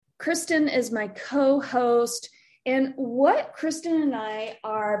Kristen is my co-host. And what Kristen and I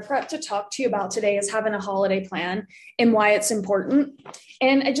are prepped to talk to you about today is having a holiday plan and why it's important.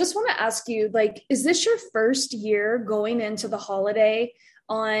 And I just want to ask you, is this your first year going into the holiday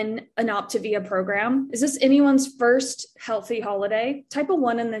on an Optavia program? Is this anyone's first healthy holiday? Type a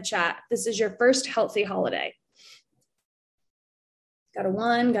 1 in the chat. This is your first healthy holiday. Got a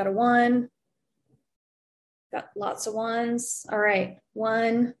 1, got a 1. Got lots of 1s. All right,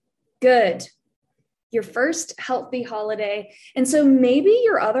 1. Good. Your first healthy holiday. And so maybe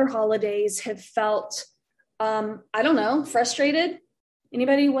your other holidays have felt, frustrated.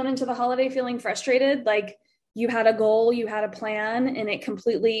 Anybody went into the holiday feeling frustrated? Like you had a goal, you had a plan, and it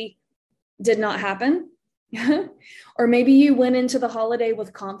completely did not happen. Or maybe you went into the holiday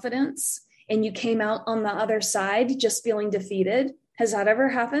with confidence and you came out on the other side just feeling defeated. Has that ever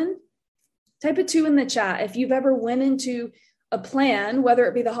happened? Type a 2 in the chat if you've ever went into a plan, whether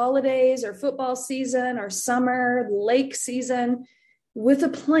it be the holidays or football season or summer, lake season, with a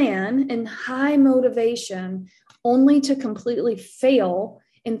plan and high motivation, only to completely fail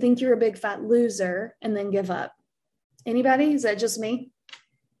and think you're a big fat loser and then give up. Anybody? Is that just me?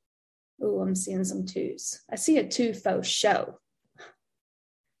 Oh, I'm seeing some 2s. I see a 2 faux show.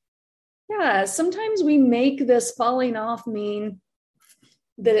 Yeah, sometimes we make this falling off mean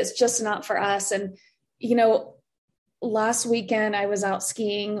that it's just not for us. And, last weekend I was out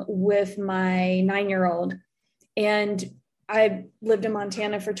skiing with my 9-year-old, and I lived in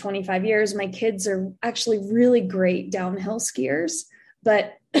Montana for 25 years. My kids are actually really great downhill skiers,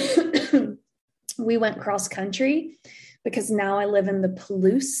 but we went cross country because now I live in the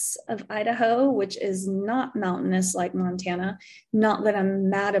Palouse of Idaho, which is not mountainous like Montana. Not that I'm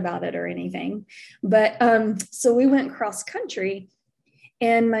mad about it or anything, but so we went cross country.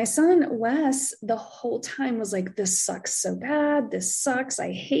 And my son, Wes, the whole time was like, this sucks so bad. This sucks.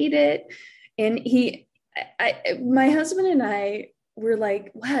 I hate it. And my husband and I were like,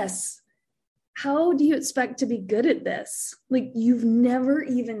 Wes, how do you expect to be good at this? Like, you've never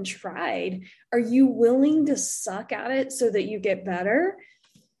even tried. Are you willing to suck at it so that you get better?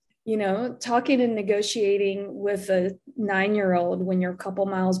 Talking and negotiating with a 9-year-old when you're a couple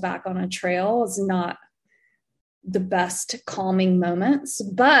miles back on a trail is not the best calming moments,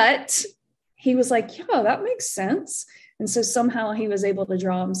 but he was like, yeah, that makes sense. And so somehow he was able to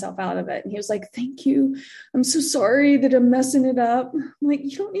draw himself out of it. And he was like, thank you. I'm so sorry that I'm messing it up. I'm like,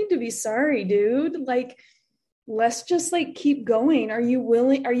 you don't need to be sorry, dude. Let's just keep going. Are you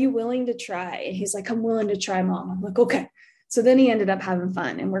willing to try? And he's like, I'm willing to try, Mom. I'm like, okay. So then he ended up having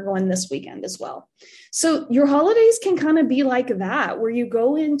fun, and we're going this weekend as well. So your holidays can kind of be like that, where you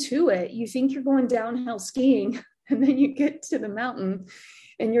go into it, you think you're going downhill skiing, and then you get to the mountain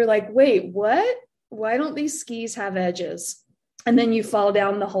and you're like, wait, what? Why don't these skis have edges? And then you fall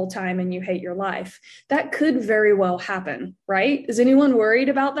down the whole time and you hate your life. That could very well happen, right? Is anyone worried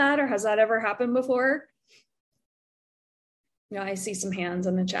about that, or has that ever happened before? I see some hands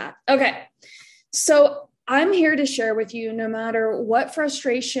in the chat. Okay. So I'm here to share with you, no matter what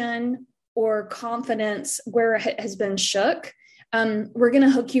frustration or confidence where it has been shook, we're going to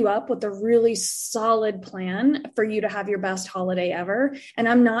hook you up with a really solid plan for you to have your best holiday ever. And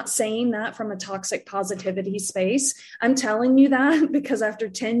I'm not saying that from a toxic positivity space. I'm telling you that because after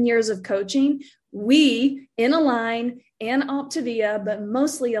 10 years of coaching, we in Align and Optavia, but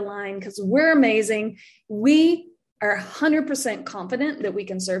mostly Align because we're amazing. We are 100% confident that we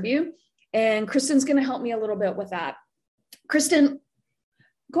can serve you. And Kristen's going to help me a little bit with that. Kristen,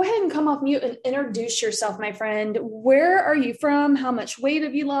 go ahead and come off mute and introduce yourself, my friend. Where are you from? How much weight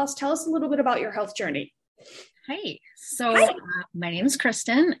have you lost? Tell us a little bit about your health journey. Hi. My name is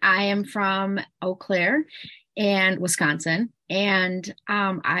Kristen. I am from Eau Claire and Wisconsin. And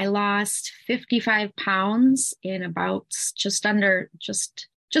I lost 55 pounds in about just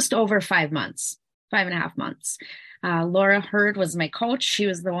over 5 months, 5.5 months. Laura Hurd was my coach. She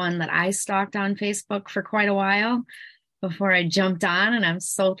was the one that I stalked on Facebook for quite a while before I jumped on, and I'm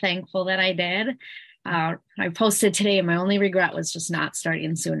so thankful that I did. I posted today, and my only regret was just not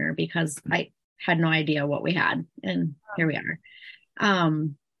starting sooner because I had no idea what we had, and here we are.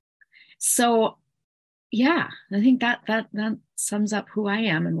 So yeah, I think that sums up who I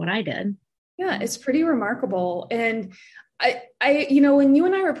am and what I did. Yeah, it's pretty remarkable. And I, when you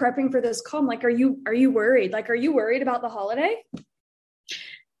and I were prepping for this call, I'm like, are you worried? Are you worried about the holiday?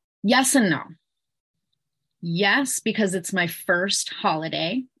 Yes and no. Yes, because it's my first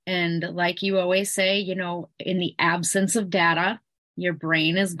holiday. And like you always say, in the absence of data, your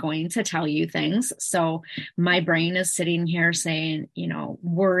brain is going to tell you things. So my brain is sitting here saying,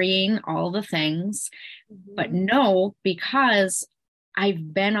 worrying all the things, but no, because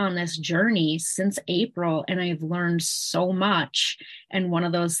I've been on this journey since April and I've learned so much. And one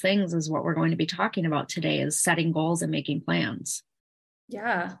of those things is what we're going to be talking about today, is setting goals and making plans.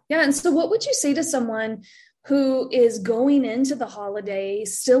 Yeah. Yeah. And so what would you say to someone who is going into the holiday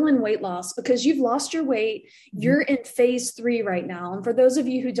still in weight loss because you've lost your weight? You're in phase 3 right now. And for those of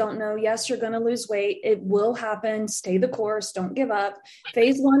you who don't know, yes, you're going to lose weight. It will happen. Stay the course. Don't give up.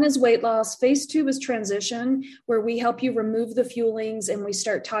 Phase 1 is weight loss. Phase 2 is transition, where we help you remove the fuelings and we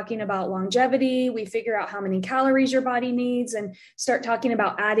start talking about longevity. We figure out how many calories your body needs and start talking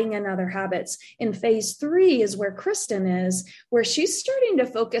about adding in other habits. In phase 3 is where Kristen is, where she's starting to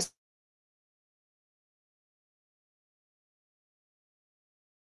focus.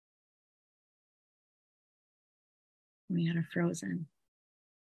 We had her frozen.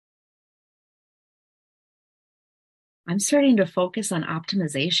 I'm starting to focus on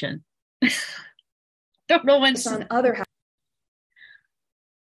optimization. Don't know when on other habits.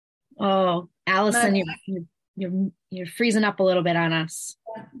 Oh, Allison, you're freezing up a little bit on us.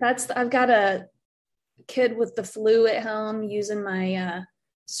 I've got a kid with the flu at home using my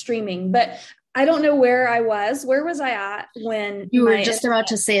streaming, but I don't know where I was. Where was I at when you were just about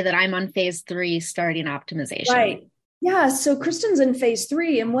to say that I'm on phase 3, starting optimization? Right. Yeah. So Kristen's in phase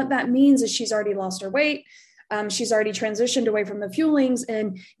 3. And what that means is she's already lost her weight. She's already transitioned away from the fuelings.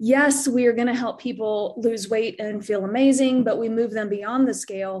 And yes, we are going to help people lose weight and feel amazing, but we move them beyond the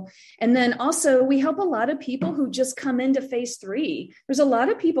scale. And then also we help a lot of people who just come into phase 3. There's a lot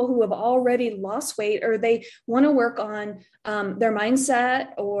of people who have already lost weight, or they want to work on their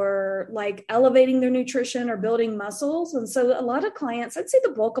mindset, or like elevating their nutrition or building muscles. And so a lot of clients, I'd say the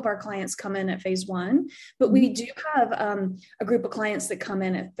bulk of our clients come in at phase 1, but we do have a group of clients that come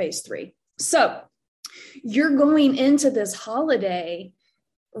in at phase 3. So you're going into this holiday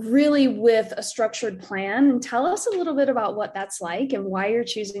really with a structured plan. And tell us a little bit about what that's like and why you're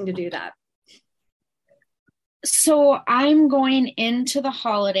choosing to do that. So I'm going into the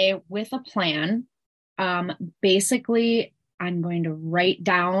holiday with a plan. Basically, I'm going to write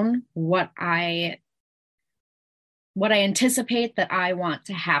down what I anticipate that I want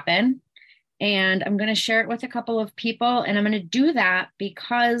to happen. And I'm going to share it with a couple of people. And I'm going to do that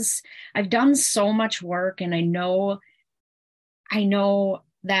because I've done so much work. And I know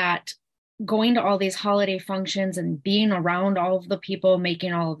that going to all these holiday functions and being around all of the people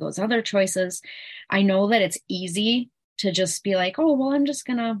making all of those other choices, I know that it's easy to just be like, oh, well, I'm just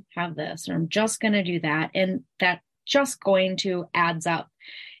going to have this, or I'm just going to do that. And that just going to adds up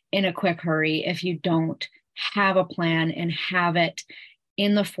in a quick hurry if you don't have a plan and have it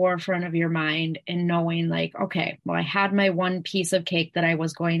in the forefront of your mind, and knowing like, okay, well, I had my one piece of cake that I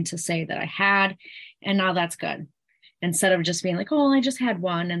was going to say that I had, and now that's good. Instead of just being like, oh, I just had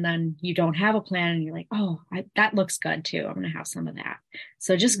one, and then you don't have a plan and you're like, oh, that looks good too. I'm going to have some of that.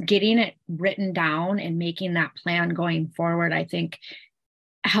 So just getting it written down and making that plan going forward, I think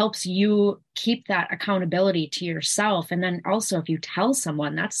helps you keep that accountability to yourself. And then also if you tell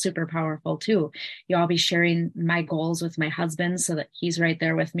someone, that's super powerful too. I'll be sharing my goals with my husband so that he's right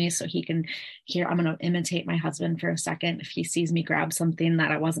there with me, so he can hear. I'm going to imitate my husband for a second. If he sees me grab something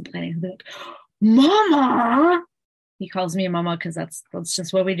that I wasn't planning, he'll be like, Mama. He calls me Mama because that's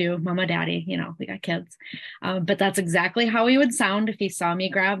just what we do. Mama, Daddy, we got kids. But that's exactly how he would sound if he saw me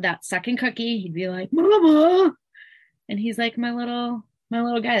grab that second cookie. He'd be like, Mama. And he's like my little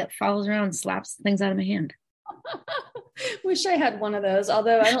guy that follows around and slaps things out of my hand. Wish I had one of those,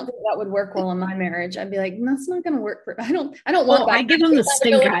 although I don't think that would work well in my marriage. I'd be like, that's not going to work for, I don't want that. I give him the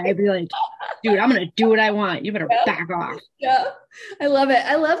stink eye. I'd be like, dude, I'm going to do what I want. You better back off. Yeah. I love it.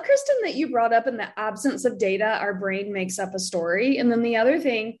 I love, Kristen, that you brought up, in the absence of data, our brain makes up a story. And then the other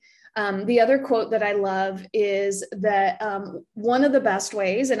thing, the other quote that I love is that one of the best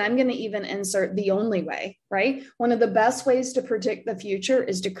ways, and I'm going to even insert the only way, right? One of the best ways to predict the future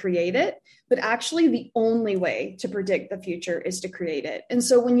is to create it, but actually the only way to predict the future is to create it. And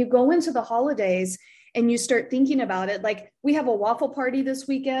so when you go into the holidays and you start thinking about it, like we have a waffle party this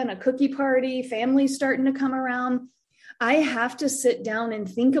weekend, a cookie party, families starting to come around, I have to sit down and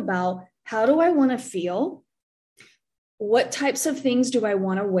think about, how do I want to feel? What types of things do I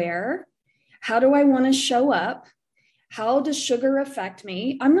want to wear? How do I want to show up? How does sugar affect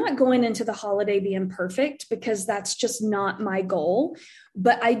me? I'm not going into the holiday being perfect, because that's just not my goal.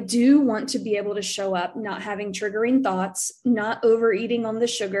 But I do want to be able to show up not having triggering thoughts, not overeating on the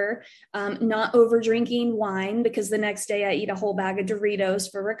sugar, not over drinking wine, because the next day I eat a whole bag of Doritos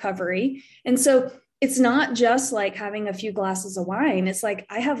for recovery. And so it's not just like having a few glasses of wine. It's like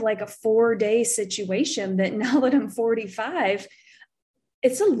I have like a 4-day situation that, now that I'm 45,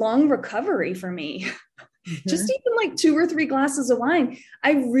 it's a long recovery for me. just even like 2 or 3 glasses of wine,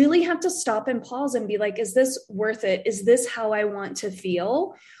 I really have to stop and pause and be like, is this worth it? Is this how I want to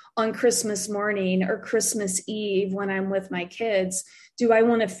feel on Christmas morning or Christmas Eve when I'm with my kids? Do I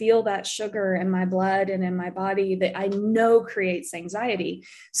want to feel that sugar in my blood and in my body that I know creates anxiety?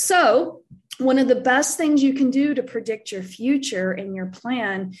 So one of the best things you can do to predict your future and your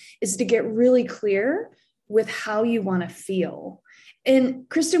plan is to get really clear with how you want to feel. And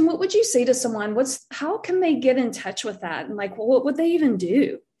Kristen, what would you say to someone? How can they get in touch with that? And like, well, what would they even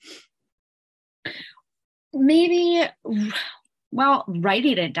do? Maybe, well,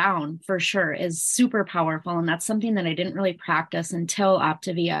 writing it down for sure is super powerful. And that's something that I didn't really practice until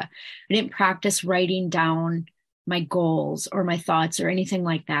Optavia. I didn't practice writing down my goals or my thoughts or anything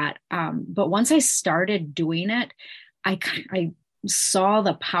like that. But once I started doing it, I saw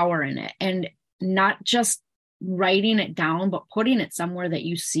the power in it, and not just writing it down, but putting it somewhere that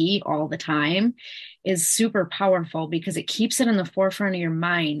you see all the time is super powerful, because it keeps it in the forefront of your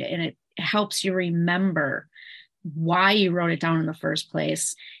mind, and it helps you remember why you wrote it down in the first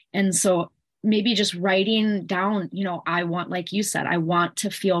place. And so maybe just writing down, I want, like you said, I want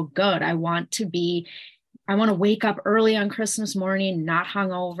to feel good. I want to wake up early on Christmas morning, not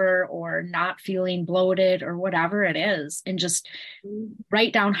hungover or not feeling bloated or whatever it is. And just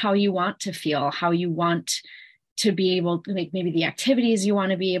write down how you want to feel, how you want to be able to make maybe the activities you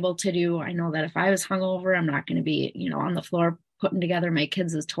want to be able to do. I know that if I was hungover, I'm not going to be, on the floor putting together my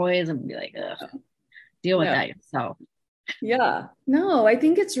kids' toys and be like, ugh, deal with that yourself. Yeah, no, I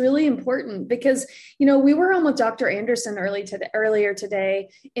think it's really important because, we were on with Dr. Anderson earlier today,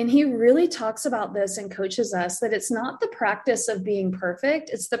 and he really talks about this and coaches us that it's not the practice of being perfect.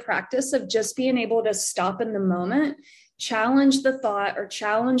 It's the practice of just being able to stop in the moment, challenge the thought or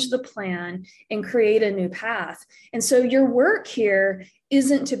challenge the plan, and create a new path. And so your work here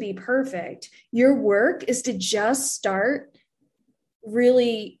isn't to be perfect. Your work is to just start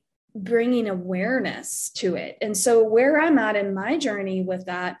really bringing awareness to it. And so where I'm at in my journey with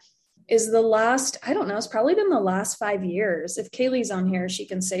that is it's probably been the last 5 years. If Kaylee's on here, she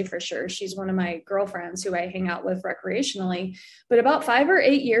can say for sure. She's one of my girlfriends who I hang out with recreationally. But about 5 or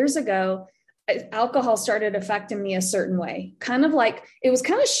 8 years ago, alcohol started affecting me a certain way. Kind of like, it was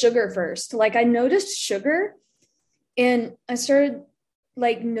kind of sugar first. Like I noticed sugar and I started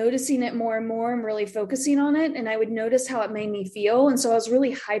like noticing it more and more and really focusing on it. And I would notice how it made me feel. And so I was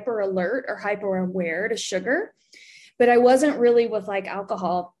really hyper alert or hyper aware to sugar, but I wasn't really with like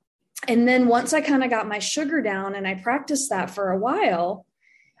alcohol. And then once I kind of got my sugar down and I practiced that for a while,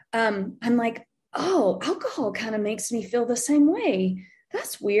 I'm like, oh, alcohol kind of makes me feel the same way.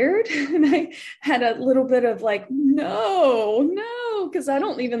 That's weird. And I had a little bit of like, no, because I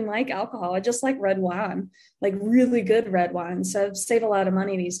don't even like alcohol. I just like red wine, like really good red wine. So save a lot of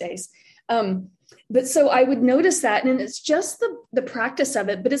money these days. But so I would notice that, and it's just the practice of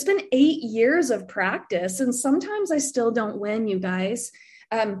it, but it's been 8 years of practice. And sometimes I still don't win, you guys.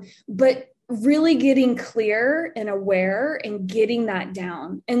 But really getting clear and aware and getting that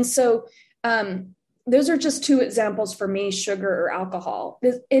down. And so, those are just 2 examples for me, sugar or alcohol.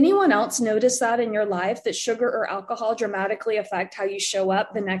 Does anyone else notice that in your life, that sugar or alcohol dramatically affect how you show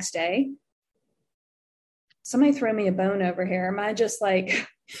up the next day? Somebody throw me a bone over here. Am I just like,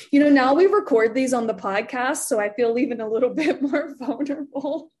 now we record these on the podcast, so I feel even a little bit more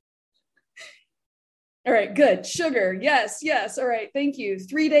vulnerable. All right, good. Sugar. Yes. All right. Thank you.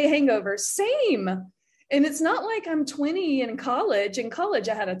 3-day hangover. Same. And it's not like I'm 20 in college. In college,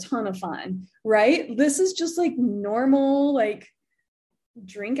 I had a ton of fun, right? This is just like normal, like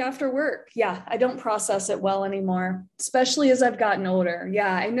drink after work. Yeah, I don't process it well anymore, especially as I've gotten older.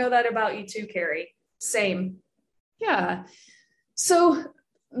 Yeah, I know that about you too, Carrie. Same. Yeah. So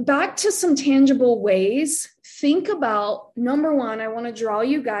back to some tangible ways. Think about, number one, I want to draw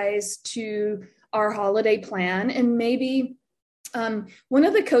you guys to our holiday plan, and maybe one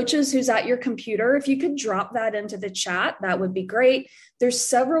of the coaches who's at your computer, if you could drop that into the chat, that would be great. There's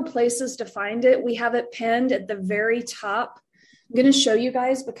several places to find it. We have it pinned at the very top. I'm going to show you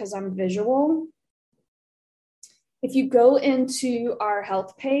guys because I'm visual. If you go into our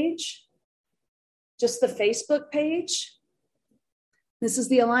health page, just the Facebook page, this is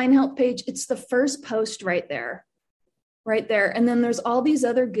the Align Health page. It's the first post right there. And then there's all these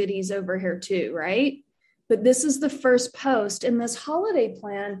other goodies over here too, right? But this is the first post in this holiday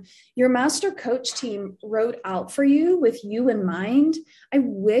plan your master coach team wrote out for you with you in mind. I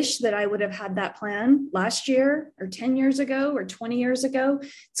wish that I would have had that plan last year or 10 years ago or 20 years ago.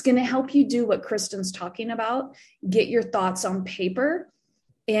 It's going to help you do what Kristen's talking about, get your thoughts on paper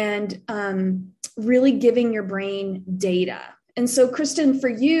and really giving your brain data. And so, Kristen, for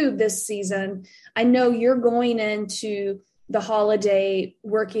you this season, I know you're going into the holiday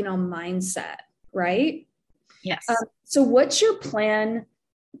working on mindset, right? Yes. So what's your plan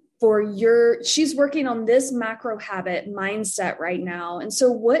she's working on this macro habit mindset right now. And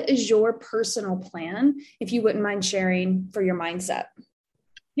so what is your personal plan, if you wouldn't mind sharing, for your mindset?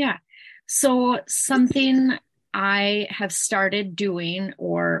 Yeah. So something I have started doing,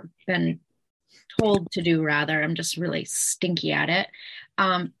 or been told to do rather, I'm just really stinky at it,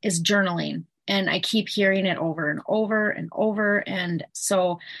 is journaling. And I keep hearing it over and over and over. And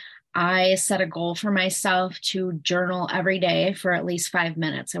so I set a goal for myself to journal every day for at least 5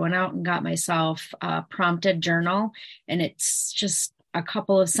 minutes. I went out and got myself a prompted journal, and it's just a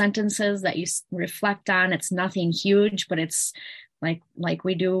couple of sentences that you reflect on. It's nothing huge, but it's like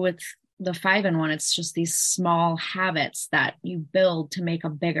we do with the 5-in-1. It's just these small habits that you build to make a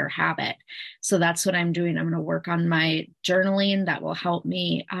bigger habit. So that's what I'm doing. I'm going to work on my journaling. That will help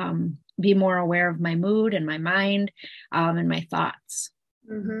me be more aware of my mood and my mind and my thoughts.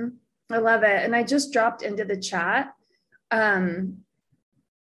 Mm-hmm. I love it. And I just dropped into the chat the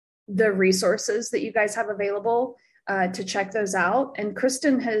resources that you guys have available to check those out. And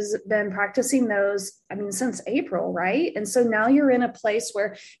Kristen has been practicing those, since April, right? And so now you're in a place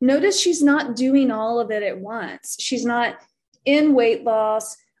where, notice she's not doing all of it at once. She's not in weight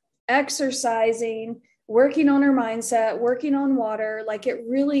loss, exercising, working on her mindset, working on water. Like, it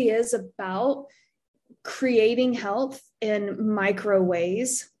really is about creating health in micro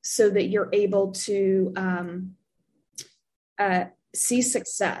ways so that you're able to see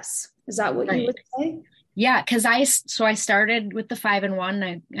success. Is that what you would say? Yeah, because I started with the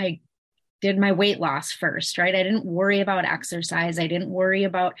 5-in-1. I did my weight loss first, right? I didn't worry about exercise. I didn't worry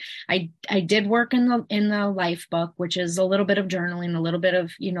about, I did work in the life book, which is a little bit of journaling, a little bit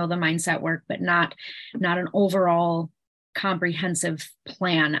of, the mindset work, but not an overall comprehensive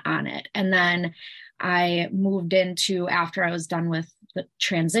plan on it. And then I moved into, after I was done with the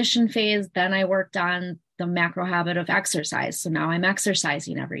transition phase, then I worked on the macro habit of exercise. So now I'm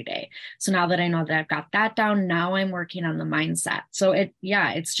exercising every day. So now that I know that I've got that down, now I'm working on the mindset. So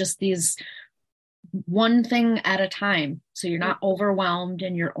it's just these one thing at a time. So you're not overwhelmed,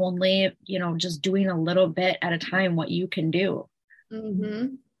 and you're only, just doing a little bit at a time what you can do.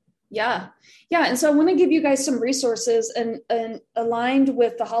 Mm-hmm. Yeah. And so I want to give you guys some resources, and aligned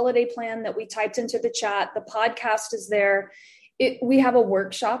with the holiday plan that we typed into the chat. The podcast is there. We have a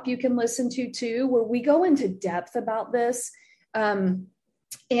workshop you can listen to too, where we go into depth about this, and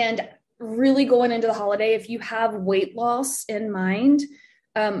really going into the holiday. If you have weight loss in mind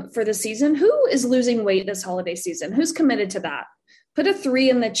for the season, who is losing weight this holiday season? Who's committed to that? Put a 3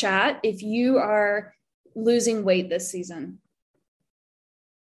 in the chat if you are losing weight this season.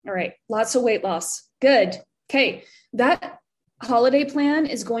 All right. Lots of weight loss. Good. Okay. That holiday plan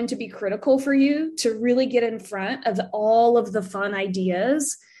is going to be critical for you to really get in front of all of the fun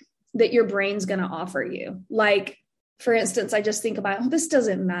ideas that your brain's going to offer you. Like, for instance, I just think about, this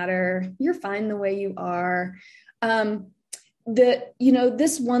doesn't matter. You're fine the way you are.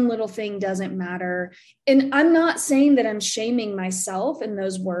 This one little thing doesn't matter. And I'm not saying that I'm shaming myself in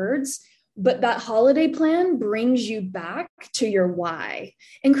those words, but that holiday plan brings you back to your why.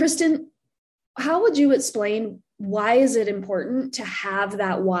 And Kristen, how would you explain, why is it important to have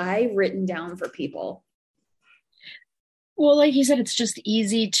that why written down for people? Well, like you said, it's just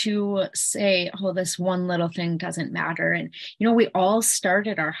easy to say, oh, this one little thing doesn't matter. And, we all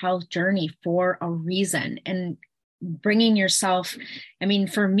started our health journey for a reason. And bringing yourself,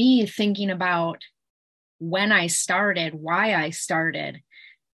 for me, thinking about when I started, why I started,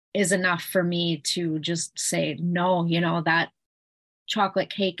 is enough for me to just say, no, that chocolate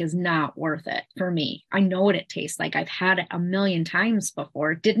cake is not worth it for me. I know what it tastes like. I've had it a million times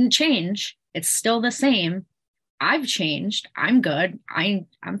before. It didn't change. It's still the same. I've changed. I'm good. I'm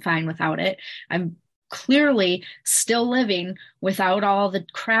fine without it. I'm clearly still living without all the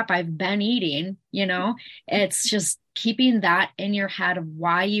crap I've been eating. It's just keeping that in your head of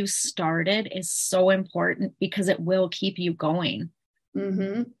why you started is so important, because it will keep you going.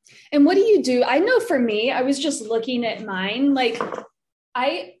 Mm-hmm. And what do you do? I know for me, I was just looking at mine. Like,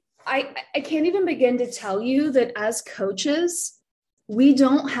 I can't even begin to tell you that as coaches, we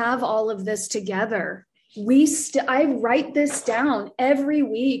don't have all of this together. I write this down every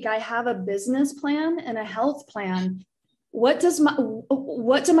week. I have a business plan and a health plan. What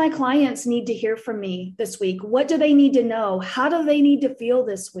do my clients need to hear from me this week? What do they need to know? How do they need to feel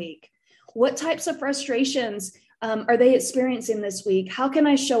this week? What types of frustrations are they experiencing this week? How can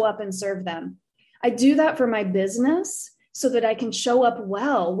I show up and serve them? I do that for my business so that I can show up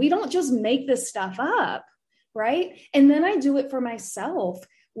well. We don't just make this stuff up. right? And then I do it for myself.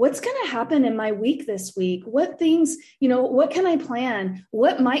 What's going to happen in my week this week? What things, what can I plan?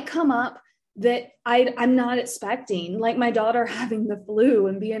 What might come up that I'm not expecting, like my daughter having the flu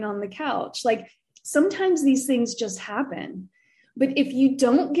and being on the couch. Like sometimes these things just happen. But if you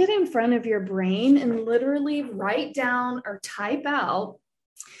don't get in front of your brain and literally write down or type out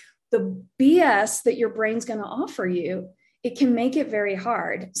the BS that your brain's going to offer you, it can make it very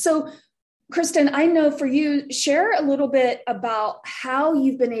hard. So Kristen, I know for you, share a little bit about how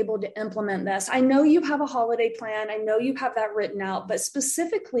you've been able to implement this. I know you have a holiday plan. I know you have that written out, but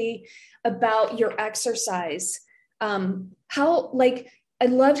specifically about your exercise. I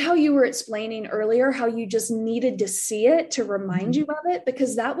loved how you were explaining earlier how you just needed to see it to remind you of it,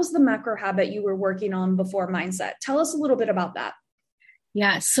 because that was the macro habit you were working on before mindset. Tell us a little bit about that.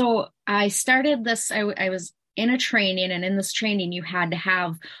 Yeah. So I started this, I was in a training, and in this training, you had to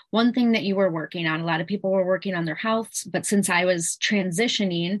have one thing that you were working on. A lot of people were working on their health, but since I was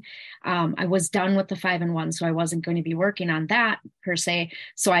transitioning, I was done with the 5-in-1. So I wasn't going to be working on that per se.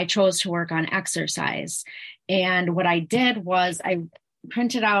 So I chose to work on exercise. And what I did was I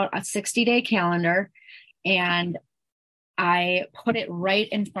printed out a 60-day calendar, and I put it right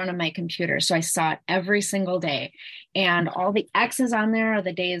in front of my computer. So I saw it every single day, and all the X's on there are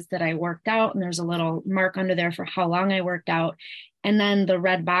the days that I worked out. And there's a little mark under there for how long I worked out. And then the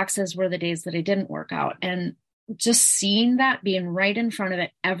red boxes were the days that I didn't work out. And just seeing that being right in front of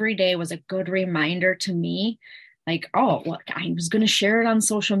it every day was a good reminder to me. Like, oh, well, I was going to share it on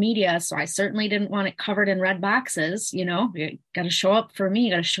social media. So I certainly didn't want it covered in red boxes. You got to show up for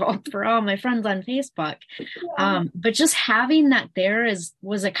me, got to show up for all my friends on Facebook. Yeah. But just having that there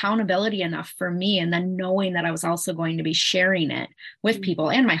was accountability enough for me. And then knowing that I was also going to be sharing it with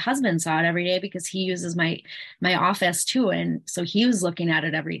people, and my husband saw it every day because he uses my office too. And so he was looking at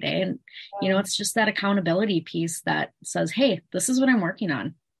it every day. And, it's just that accountability piece that says, hey, this is what I'm working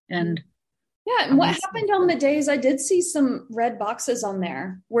on. And yeah. And what happened on the days I did see some red boxes on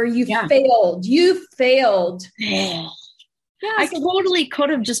there where you failed? Yeah. I totally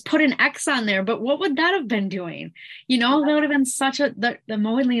could have just put an X on there, but what would that have been doing? That would have been such the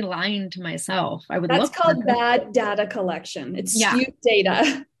only lying to myself. That's called bad data collection. It's skewed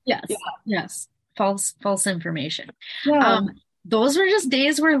data. Yes. Yeah. Yes. False information. Yeah. Those were just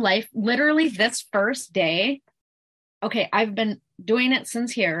days where life, literally this first day, okay, I've been doing it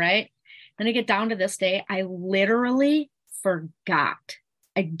since here, right? Then I get down to this day, I literally forgot.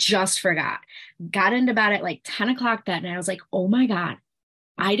 I just forgot. Got into bed at like 10 o'clock that night. I was like, oh my God,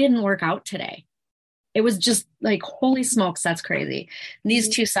 I didn't work out today. It was just like, holy smokes, that's crazy. And these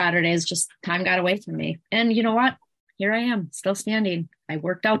 2 Saturdays, just time got away from me. And you know what? Here I am, still standing. I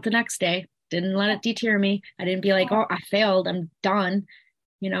worked out the next day. Didn't let it deter me. I didn't be like, oh, I failed, I'm done.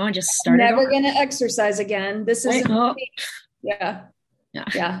 I just started. Never going to exercise again. This is, yeah.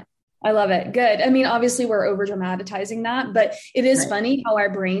 I love it. Good. I mean, obviously we're over dramatizing that, but it is funny how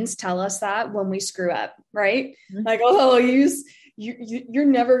our brains tell us that when we screw up, right? Mm-hmm. Like, oh, you're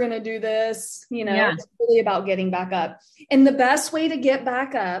never going to do this. It's really about getting back up. And the best way to get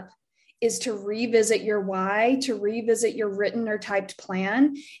back up is to revisit your why, to revisit your written or typed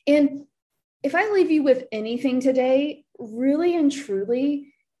plan. And if I leave you with anything today, really and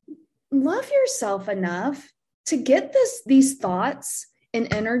truly, love yourself enough to get these thoughts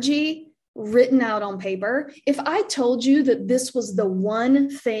and energy written out on paper. If I told you that this was the one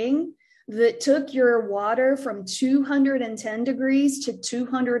thing that took your water from 210 degrees to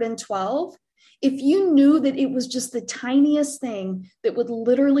 212, if you knew that it was just the tiniest thing that would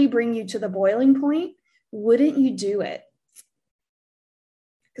literally bring you to the boiling point, wouldn't you do it?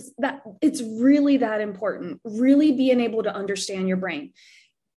 Because it's really that important, really being able to understand your brain.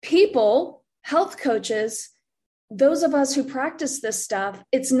 People, health coaches, those of us who practice this stuff,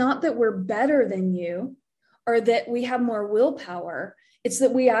 it's not that we're better than you or that we have more willpower. It's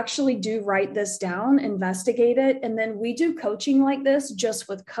that we actually do write this down, investigate it, and then we do coaching like this just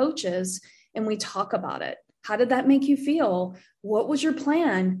with coaches, and we talk about it. How did that make you feel? What was your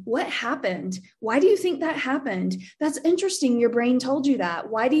plan? What happened? Why do you think that happened? That's interesting. Your brain told you that.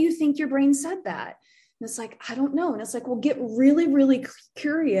 Why do you think your brain said that? And it's like, I don't know. And it's like, well, get really, really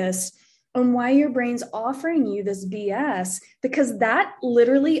curious on why your brain's offering you this BS, because that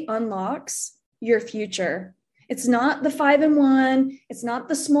literally unlocks your future. It's not the 5-in-1. It's not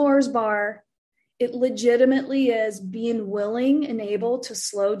the s'mores bar. It legitimately is being willing and able to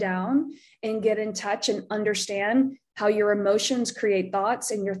slow down and get in touch and understand how your emotions create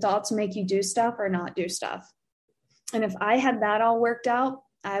thoughts, and your thoughts make you do stuff or not do stuff. And if I had that all worked out,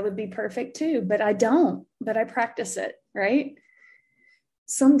 I would be perfect too, but I don't, but I practice it, right?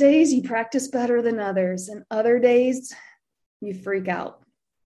 some days you practice better than others, and other days you freak out,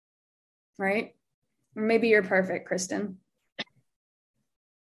 right? Or maybe you're perfect, Kristen.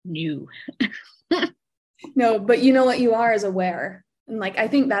 No. No, but you know what you are is aware. And like, I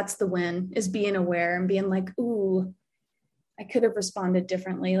think that's the win, is being aware and being like, ooh, I could have responded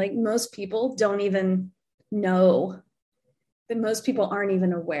differently. Like most people don't even know that most people aren't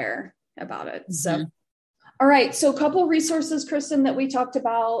even aware about it. Mm-hmm. So, all right. So a couple resources, Kristen, that we talked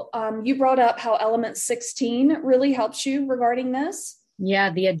about. You brought up how Element 16 really helps you regarding this.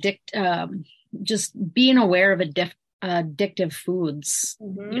 Yeah. Just being aware of addictive foods.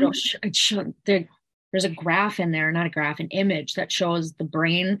 Mm-hmm. There's a graph in there, not a graph, an image that shows the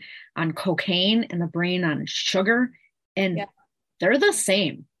brain on cocaine and the brain on sugar, and they're the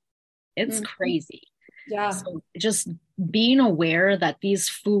same. It's mm-hmm. crazy. Yeah. So just being aware that these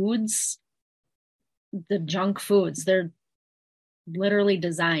foods, the junk foods, they're literally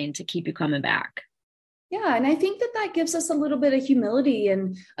designed to keep you coming back. Yeah. And I think that gives us a little bit of humility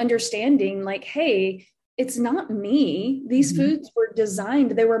and understanding, like, hey, it's not me. These mm-hmm. foods were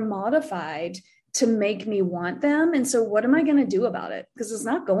designed, they were modified to make me want them. And so what am I going to do about it? Because it's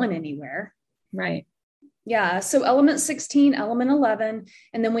not going anywhere. Right. Yeah. So Element 16, Element 11.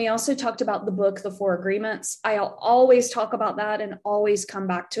 And then we also talked about the book, The Four Agreements. I'll always talk about that and always come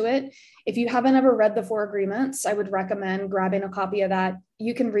back to it. If you haven't ever read The Four Agreements, I would recommend grabbing a copy of that.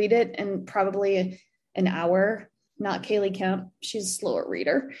 You can read it in probably an hour. Not Kaylee Kemp. She's a slower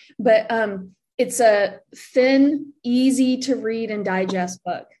reader, but it's a thin, easy to read and digest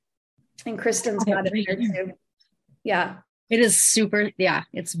book. And Kristen's got it there too. Yeah. It is super. Yeah.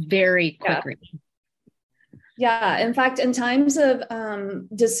 It's very quick reading. Yeah. In fact, in times of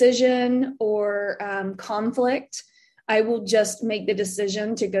decision or conflict, I will just make the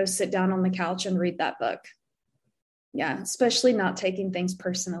decision to go sit down on the couch and read that book. Yeah. Especially not taking things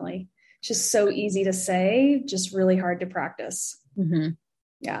personally. It's just so easy to say, just really hard to practice. Mm-hmm.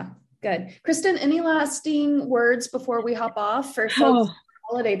 Yeah. Good. Kristen, any lasting words before we hop off for folks'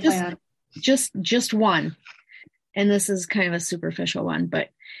 holiday plan? Just one. And this is kind of a superficial one, but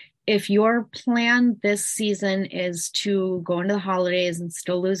if your plan this season is to go into the holidays and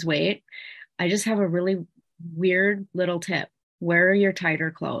still lose weight, I just have a really weird little tip. Wear your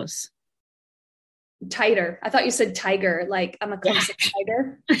tighter clothes. Tighter. I thought you said tiger, like I'm a clumsy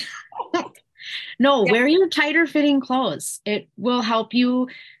tiger. No, wear your tighter fitting clothes. It will help you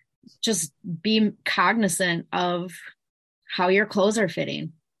just be cognizant of how your clothes are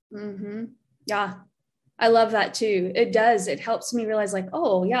fitting. Mm-hmm. Yeah. I love that too. It does. It helps me realize like,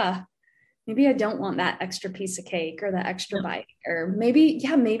 oh yeah, maybe I don't want that extra piece of cake or that extra bite, or maybe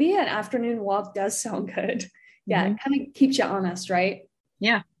an afternoon walk does sound good. Yeah. Mm-hmm. It kind of keeps you honest, right?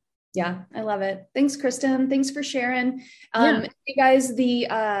 Yeah. Yeah. I love it. Thanks, Kristen. Thanks for sharing. You guys, the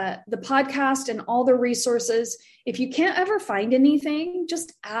podcast and all the resources, if you can't ever find anything,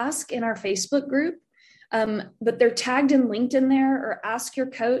 just ask in our Facebook group. But they're tagged and linked in there, or ask your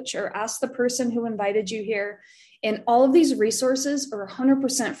coach or ask the person who invited you here. And all of these resources are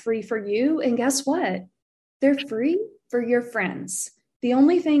 100% free for you. And guess what? They're free for your friends. The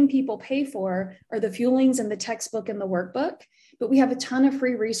only thing people pay for are the fuelings and the textbook and the workbook, but we have a ton of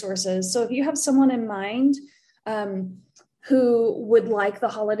free resources. So if you have someone in mind who would like the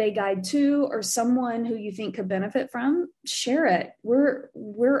holiday guide too, or someone who you think could benefit from, share it.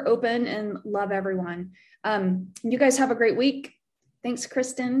 We're open and love everyone. You guys have a great week. Thanks,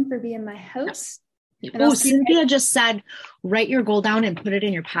 Kristen, for being my host. Oh, Cynthia just said, write your goal down and put it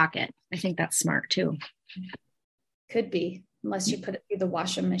in your pocket. I think that's smart too. Could be, unless you put it through the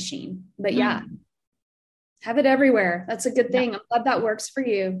washing machine. But yeah, have it everywhere. That's a good thing. I'm glad that works for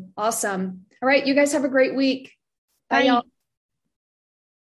you. Awesome. All right. You guys have a great week. Bye, y'all.